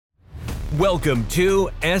Welcome to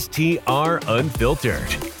STR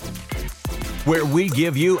Unfiltered, where we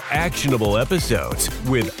give you actionable episodes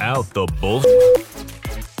without the bullshit.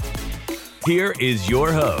 Here is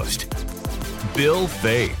your host, Bill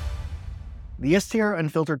Faith. The STR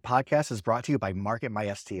Unfiltered podcast is brought to you by Market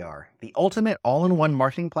My STR, the ultimate all-in-one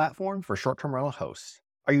marketing platform for short-term rental hosts.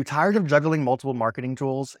 Are you tired of juggling multiple marketing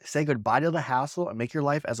tools? Say goodbye to the hassle and make your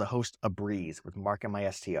life as a host a breeze with Market My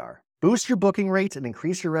STR. Boost your booking rates and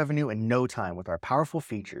increase your revenue in no time with our powerful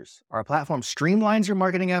features. Our platform streamlines your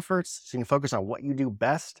marketing efforts so you can focus on what you do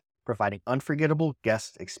best, providing unforgettable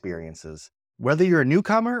guest experiences. Whether you're a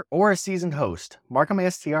newcomer or a seasoned host, Market My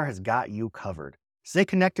STR has got you covered. Stay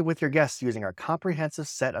connected with your guests using our comprehensive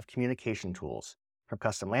set of communication tools. From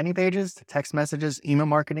custom landing pages to text messages, email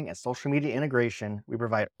marketing, and social media integration, we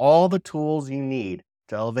provide all the tools you need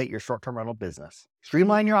to elevate your short-term rental business.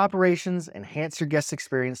 Streamline your operations, enhance your guest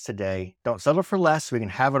experience today. Don't settle for less so we can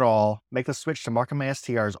have it all. Make the switch to Market My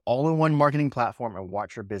STR's all-in-one marketing platform and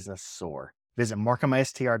watch your business soar. Visit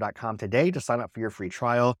marketmystr.com today to sign up for your free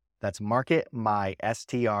trial. That's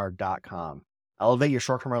marketmystr.com. Elevate your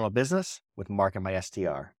short-term rental business with Market My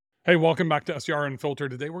STR. Hey, welcome back to STR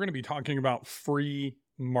Unfiltered. Today, we're going to be talking about free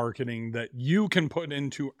marketing that you can put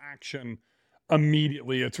into action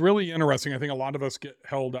immediately. It's really interesting. I think a lot of us get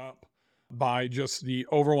held up by just the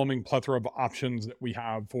overwhelming plethora of options that we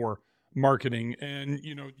have for marketing. And,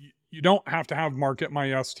 you don't have to have Market My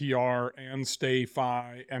STR and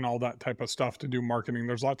StayFi and all that type of stuff to do marketing.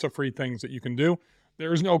 There's lots of free things that you can do.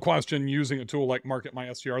 There's no question using a tool like Market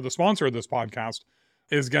My STR, the sponsor of this podcast,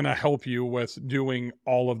 is going to help you with doing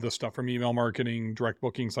all of this stuff from email marketing, direct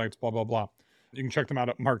booking sites, blah, blah, blah. You can check them out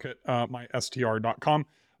at marketmystr.com.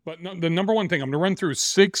 But the number one thing, I'm going to run through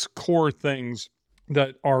 6 core things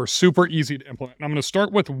that are super easy to implement. And I'm going to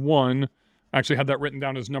start with one. I actually had that written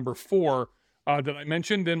down as number 4 that I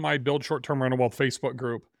mentioned in my Build Short-Term Rental Wealth Facebook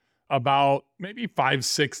group about maybe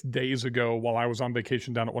 5-6 days ago while I was on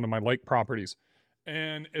vacation down at one of my lake properties.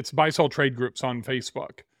 And it's buy-sell trade groups on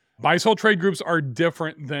Facebook. Buy-sell trade groups are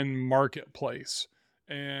different than marketplace.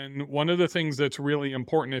 And one of the things that's really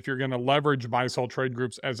important if you're going to leverage buy-sell trade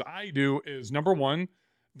groups, as I do, is number one,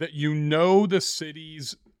 that you know the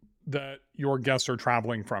cities that your guests are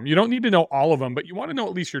traveling from. You don't need to know all of them, but you want to know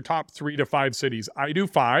at least your top 3 to 5 cities. I do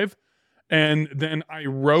 5, and then I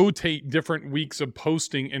rotate different weeks of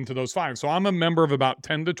posting into those 5. So I'm a member of about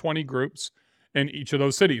 10 to 20 groups in each of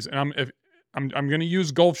those cities. And I'm going to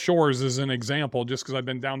use Gulf Shores as an example just because I've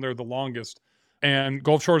been down there the longest. And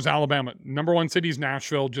Gulf Shores, Alabama, number 1 city is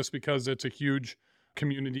Nashville just because it's a huge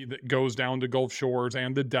community that goes down to Gulf Shores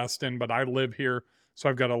and to Destin, but I live here, so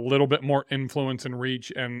I've got a little bit more influence and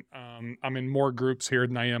reach, and I'm in more groups here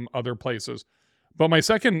than I am other places. But my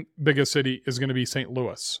second biggest city is going to be St.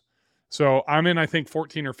 Louis. So I'm in, I think,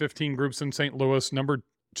 14 or 15 groups in St. Louis. Number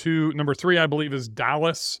 3, I believe, is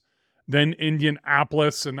Dallas, then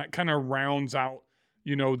Indianapolis, and that kind of rounds out,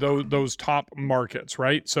 those top markets,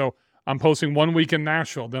 right? So I'm posting 1 week in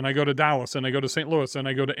Nashville, then I go to Dallas, and I go to St. Louis, and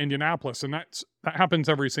I go to Indianapolis, and that happens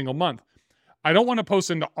every single month. I don't want to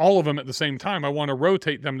post into all of them at the same time. I want to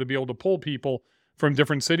rotate them to be able to pull people from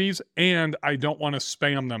different cities, and I don't want to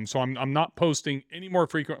spam them. So I'm not posting any more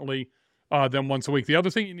frequently than once a week. The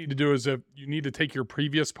other thing you need to do is if you need to take your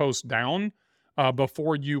previous post down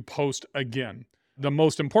before you post again. The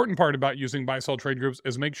most important part about using buy-sell trade groups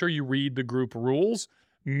is make sure you read the group rules.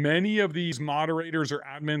 Many of these moderators or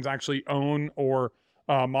admins actually own or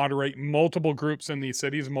moderate multiple groups in these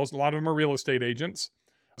cities. A lot of them are real estate agents.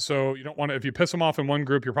 So you don't want to, if you piss them off in one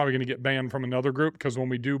group, you're probably going to get banned from another group, because when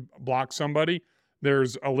we do block somebody,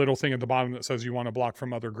 there's a little thing at the bottom that says you want to block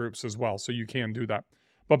from other groups as well. So you can do that.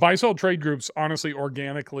 But buy-sell trade groups, honestly,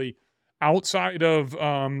 organically, outside of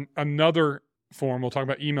another form, we'll talk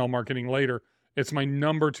about email marketing later, it's my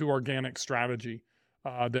number 2 organic strategy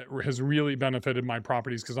that has really benefited my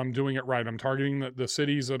properties because I'm doing it right. I'm targeting the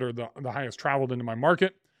cities that are the highest traveled into my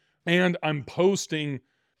market, and I'm posting,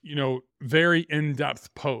 very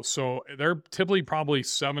in-depth posts. So they're typically probably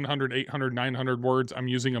 700, 800, 900 words. I'm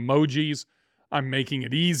using emojis. I'm making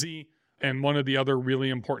it easy. And one of the other really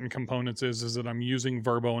important components is that I'm using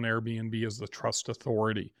Vrbo and Airbnb as the trust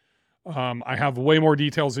authority. I have way more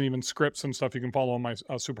details and even scripts and stuff you can follow on my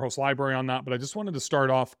Superhost library on that, but I just wanted to start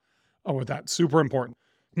off with that. Super important.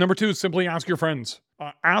 Number 2 is simply ask your friends.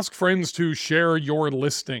 Ask friends to share your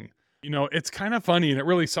listing. It's kind of funny and it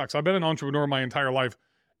really sucks. I've been an entrepreneur my entire life,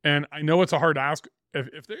 and I know it's a hard ask.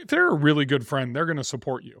 If they're a really good friend, they're going to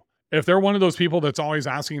support you. If they're one of those people that's always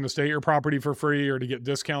asking to stay at your property for free or to get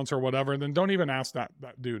discounts or whatever, then don't even ask that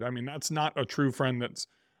dude. I mean, that's not a true friend that's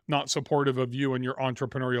not supportive of you and your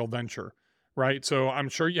entrepreneurial venture. right? So I'm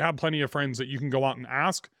sure you have plenty of friends that you can go out and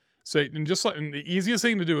ask, say, and and the easiest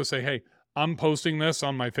thing to do is say, hey, I'm posting this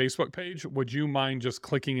on my Facebook page. Would you mind just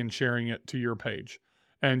clicking and sharing it to your page?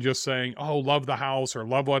 And just saying, oh, love the house or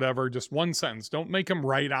love whatever, just one sentence. Don't make them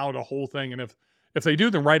write out a whole thing. And if they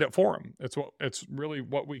do, then write it for them. It's really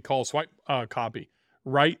what we call swipe copy.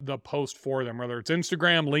 Write the post for them, whether it's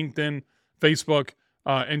Instagram, LinkedIn, Facebook,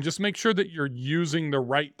 and just make sure that you're using the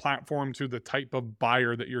right platform to the type of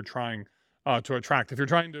buyer that you're trying to attract. If you're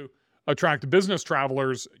trying to attract business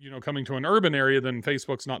travelers, coming to an urban area, then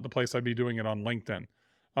Facebook's not the place. I'd be doing it on LinkedIn.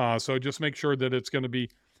 So just make sure that it's going to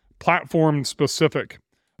be platform specific.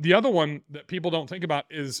 The other one that people don't think about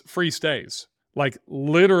is free stays. Like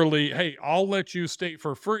literally, hey, I'll let you stay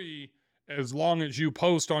for free as long as you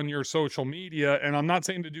post on your social media. And I'm not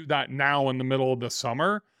saying to do that now in the middle of the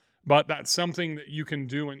summer, but that's something that you can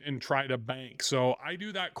do and try to bank. So I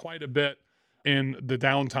do that quite a bit in the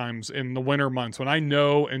downtimes in the winter months when I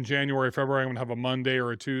know in January, February, I'm going to have a Monday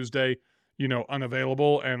or a Tuesday,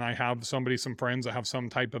 unavailable. And I have some friends that have some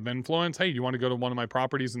type of influence. Hey, you want to go to one of my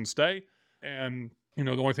properties and stay? And, the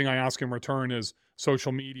only thing I ask in return is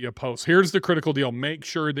social media posts. Here's the critical deal. Make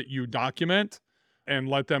sure that you document and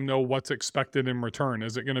let them know what's expected in return.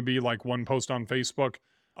 Is it going to be like one post on Facebook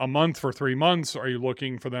a month for 3 months? Are you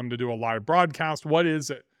looking for them to do a live broadcast? What is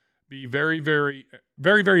it? Be very, very,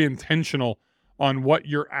 very, very intentional on what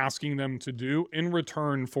you're asking them to do in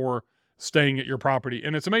return for staying at your property.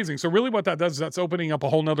 And it's amazing. So really what that does is that's opening up a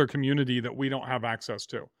whole nother community that we don't have access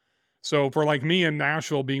to. So for like me in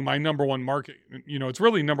Nashville being my number one market, it's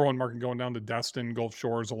really number one market going down to Destin, Gulf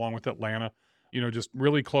Shores, along with Atlanta, just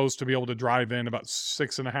really close to be able to drive in about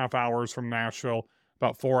 6.5 hours from Nashville,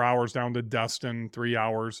 about 4 hours down to Destin, 3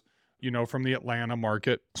 hours, from the Atlanta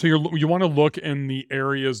market. So you want to look in the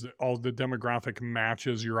areas that all the demographic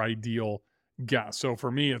matches your ideal guest. So for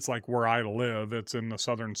me, it's like where I live. It's in the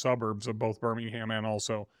southern suburbs of both Birmingham and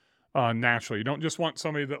also Nashville. You don't just want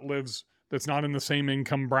somebody that's not in the same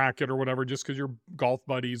income bracket or whatever, just because you're golf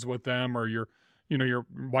buddies with them or your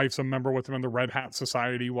wife's a member with them in the Red Hat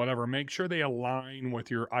Society, whatever. Make sure they align with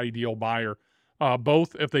your ideal buyer,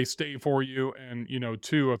 both if they stay for you and,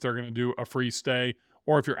 two, if they're going to do a free stay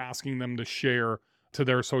or if you're asking them to share to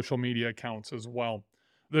their social media accounts as well.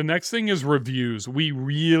 The next thing is reviews. We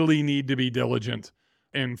really need to be diligent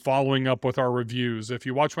in following up with our reviews. If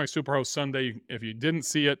you watch my Superhost Sunday, if you didn't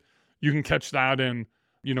see it, you can catch that in,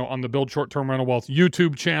 on the Build Short-Term Rental Wealth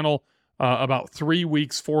YouTube channel about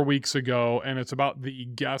 4 weeks ago, and it's about the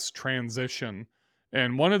guest transition.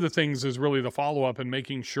 And one of the things is really the follow-up and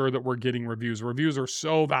making sure that we're getting reviews. Reviews are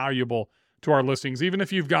so valuable to our listings. Even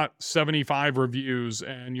if you've got 75 reviews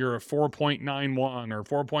and you're a 4.91 or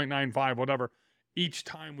 4.95, whatever, each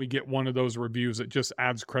time we get one of those reviews, it just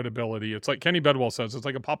adds credibility. It's like Kenny Bedwell says, it's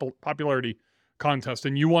like a popularity contest,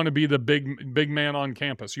 and you want to be the big man on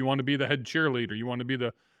campus. You want to be the head cheerleader. You want to be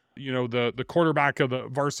the quarterback of the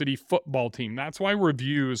varsity football team. That's why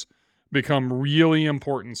reviews become really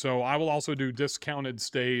important. So I will also do discounted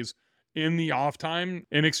stays in the off time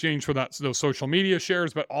in exchange for those social media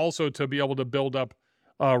shares, but also to be able to build up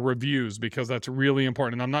reviews, because that's really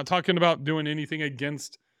important. And I'm not talking about doing anything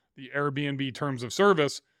against the Airbnb terms of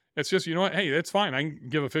service. It's just, hey, it's fine. I can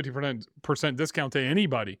give a 50% discount to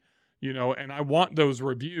anybody, and I want those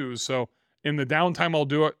reviews. So in the downtime, I'll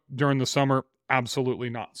do it. During the summer, absolutely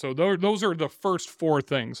not. So those are the first 4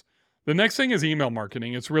 things. The next thing is email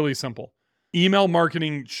marketing. It's really simple. Email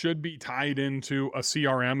marketing should be tied into a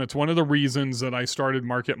CRM. It's one of the reasons that I started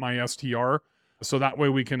Market My STR. So that way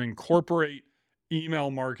we can incorporate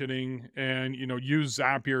email marketing and, use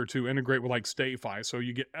Zapier to integrate with like StayFi. So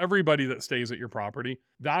you get everybody that stays at your property.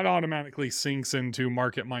 That automatically syncs into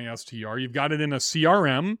Market My STR. You've got it in a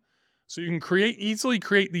CRM. So you can easily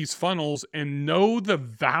create these funnels and know the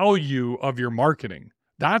value of your marketing.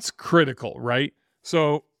 That's critical, right?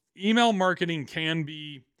 So email marketing can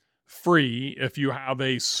be free if you have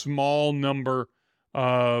a small number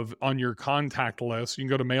on your contact list. You can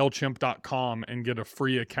go to MailChimp.com and get a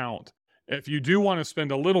free account. If you do want to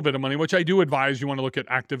spend a little bit of money, which I do advise, you want to look at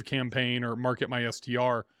ActiveCampaign or Market My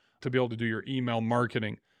STR to be able to do your email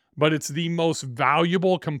marketing. But it's the most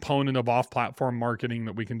valuable component of off-platform marketing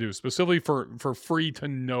that we can do, specifically for free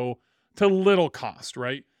to little cost,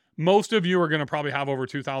 right? Most of you are going to probably have over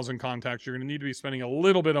 2,000 contacts. You're going to need to be spending a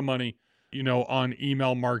little bit of money, on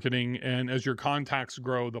email marketing. And as your contacts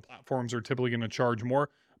grow, the platforms are typically going to charge more.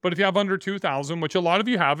 But if you have under 2,000, which a lot of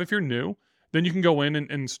you have if you're new, then you can go in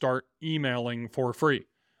and start emailing for free.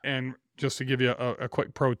 And just to give you a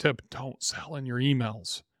quick pro tip, don't sell in your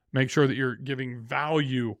emails. Make sure that you're giving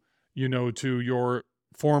value, to your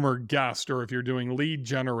former guest, or if you're doing lead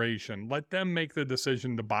generation, let them make the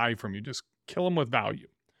decision to buy from you. Just kill them with value.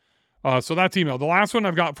 So that's email. The last one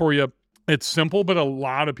I've got for you, it's simple, but a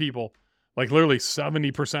lot of people, like literally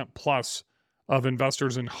 70% plus of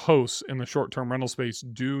investors and hosts in the short-term rental space,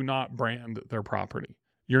 do not brand their property.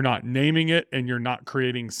 You're not naming it and you're not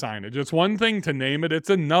creating signage. It's one thing to name it. It's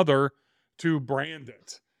another to brand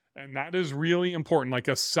it. And that is really important. Like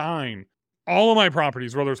a sign. All of my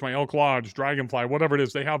properties, whether it's my Elk Lodge, Dragonfly, whatever it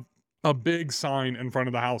is, they have a big sign in front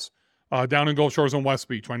of the house. Down in Gulf Shores and West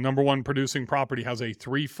Beach, my number one producing property has a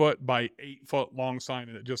 3-foot by 8-foot long sign,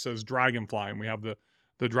 and it just says Dragonfly, and we have the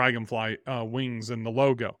Dragonfly wings and the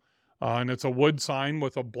logo. And it's a wood sign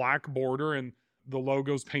with a black border, and the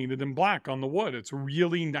logo's painted in black on the wood. It's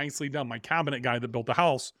really nicely done. My cabinet guy that built the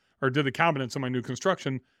house, or did the cabinets in my new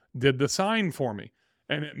construction, did the sign for me.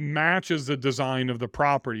 And it matches the design of the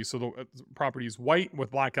property. So the property is white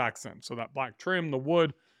with black accents. So that black trim, the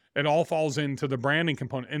wood, it all falls into the branding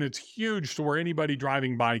component. And it's huge to where anybody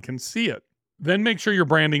driving by can see it. Then make sure you're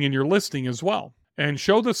branding in your listing as well. And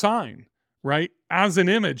show the sign, right, as an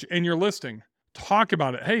image in your listing. Talk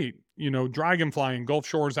about it. Hey, Dragonfly in Gulf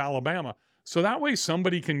Shores, Alabama. So that way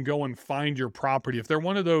somebody can go and find your property. If they're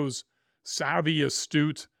one of those savvy,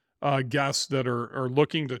 astute guests that are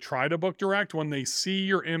looking to try to book direct, when they see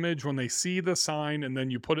your image, when they see the sign, and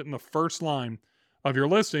then you put it in the first line of your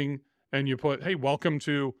listing and you put, hey, welcome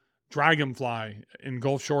to Dragonfly in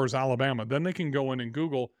Gulf Shores, Alabama. Then they can go in and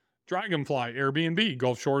Google Dragonfly Airbnb,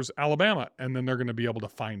 Gulf Shores, Alabama, and then they're going to be able to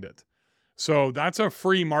find it. So that's a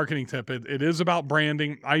free marketing tip. It is about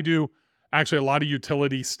branding. I do actually a lot of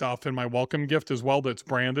utility stuff in my welcome gift as well that's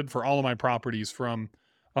branded for all of my properties, from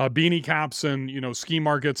beanie caps and, ski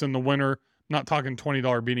markets in the winter. I'm not talking $20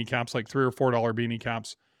 beanie caps, like $3 or $4 beanie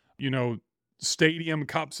caps, stadium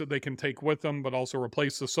cups that they can take with them, but also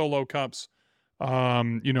replace the solo cups,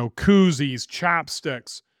 koozies,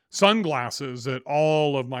 chapsticks, sunglasses at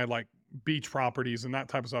all of my like beach properties and that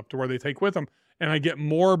type of stuff, to where they take with them. And I get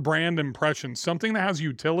more brand impressions, something that has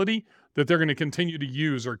utility that they're going to continue to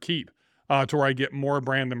use or keep, to where I get more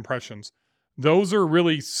brand impressions. Those are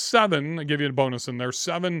really 7, I give you a bonus in there,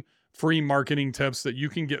 7 free marketing tips that you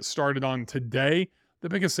can get started on today. The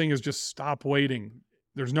biggest thing is just stop waiting.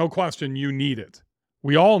 There's no question you need it.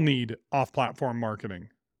 We all need off-platform marketing.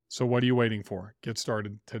 So what are you waiting for? Get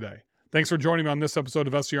started today. Thanks for joining me on this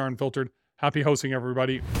episode of STR Unfiltered. Happy hosting,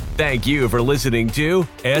 everybody. Thank you for listening to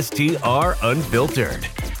STR Unfiltered,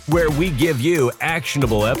 where we give you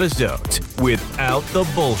actionable episodes without the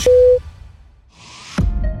bullshit.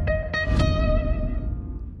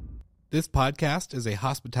 This podcast is a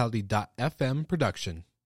Hospitality.fm production.